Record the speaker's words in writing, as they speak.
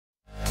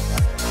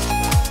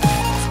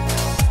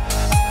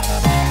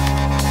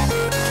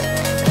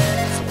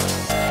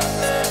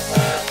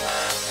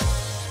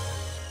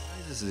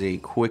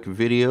quick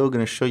video going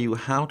to show you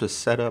how to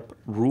set up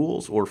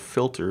rules or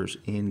filters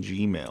in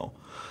Gmail.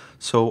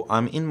 So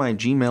I'm in my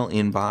Gmail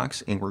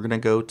inbox and we're going to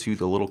go to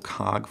the little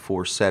cog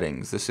for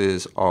settings. This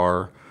is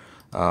our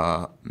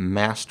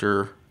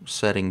master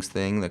settings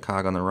thing, the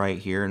cog on the right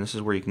here, and this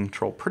is where you can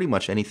control pretty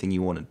much anything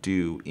you want to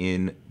do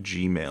in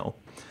Gmail.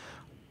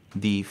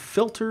 The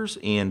filters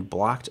and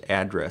blocked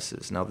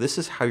addresses. Now this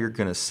is how you're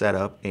going to set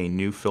up a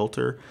new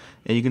filter,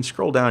 and you can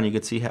scroll down, you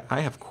can see I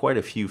have quite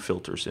a few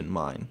filters in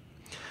mine.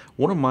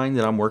 One of mine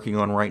that I'm working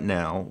on right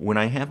now, when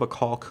I have a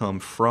call come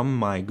from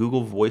my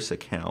Google Voice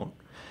account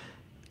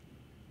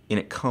and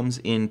it comes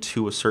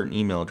into a certain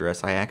email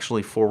address, I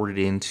actually forward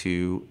it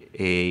into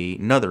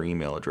another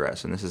email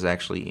address, and this is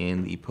actually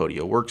in the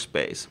Podio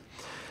workspace.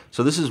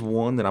 So this is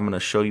one that I'm going to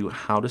show you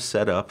how to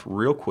set up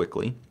real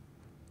quickly.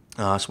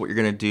 So what you're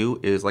going to do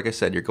is, like I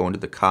said, you're going to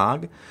the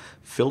cog,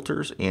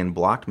 filters, and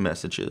blocked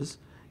messages,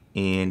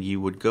 and you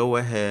would go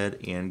ahead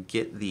and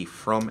get the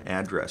from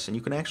address. And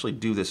you can actually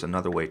do this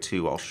another way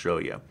too, I'll show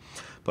you.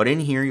 But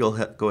in here, you'll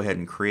go ahead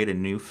and create a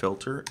new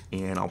filter,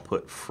 and I'll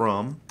put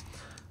from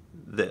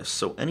this.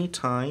 So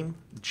anytime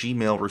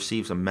Gmail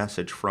receives a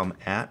message from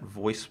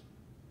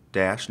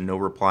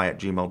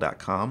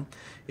 @voice-no-reply@gmail.com,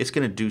 it's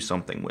going to do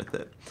something with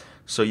it.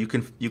 So you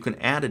can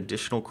add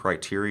additional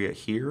criteria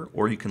here,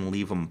 or you can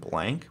leave them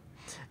blank.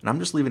 And I'm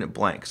just leaving it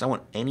blank because I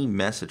want any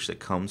message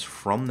that comes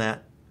from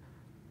that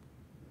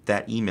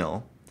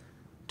email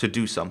to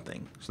do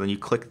something. So then you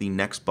click the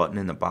next button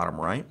in the bottom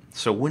right.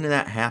 So when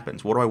that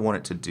happens, what do I want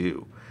it to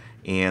do?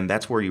 And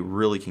that's where you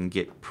really can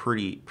get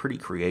pretty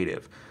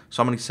creative.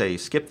 So I'm going to say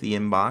skip the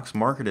inbox,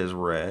 mark it as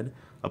read,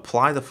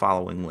 apply the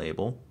following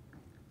label,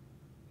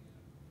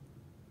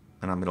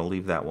 and I'm going to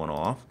leave that one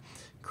off.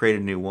 Create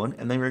a new one,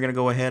 and then you're going to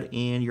go ahead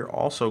and you're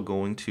also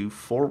going to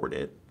forward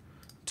it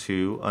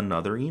to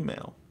another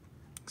email.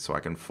 So I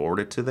can forward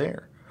it to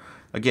there.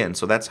 Again,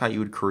 so that's how you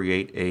would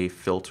create a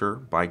filter,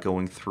 by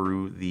going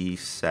through the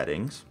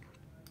settings.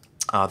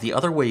 The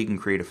other way you can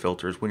create a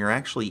filter is when you're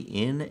actually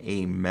in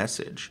a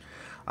message.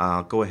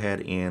 Go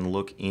ahead and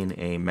look in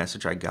a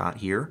message I got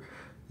here.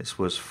 This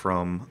was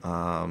from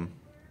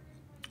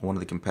one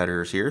of the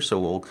competitors here, so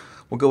we'll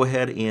go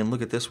ahead and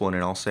look at this one,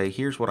 and I'll say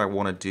here's what I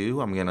want to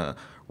do. I'm gonna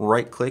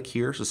right click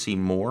here to see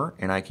more,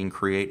 and I can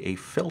create a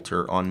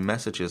filter on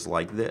messages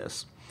like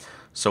this.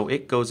 So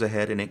it goes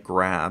ahead and it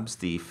grabs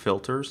the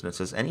filters, and it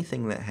says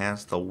anything that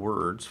has the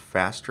words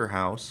Faster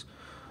House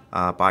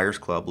Buyers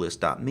Club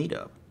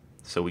List.meetup.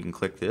 So we can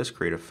click this,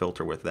 create a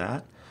filter with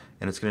that,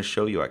 and it's going to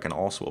show you I can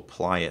also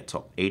apply it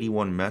to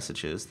 81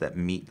 messages that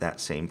meet that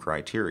same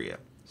criteria.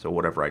 So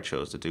whatever I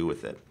chose to do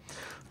with it.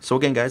 So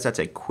again, guys, that's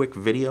a quick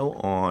video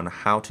on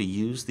how to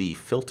use the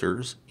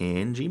filters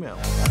in Gmail.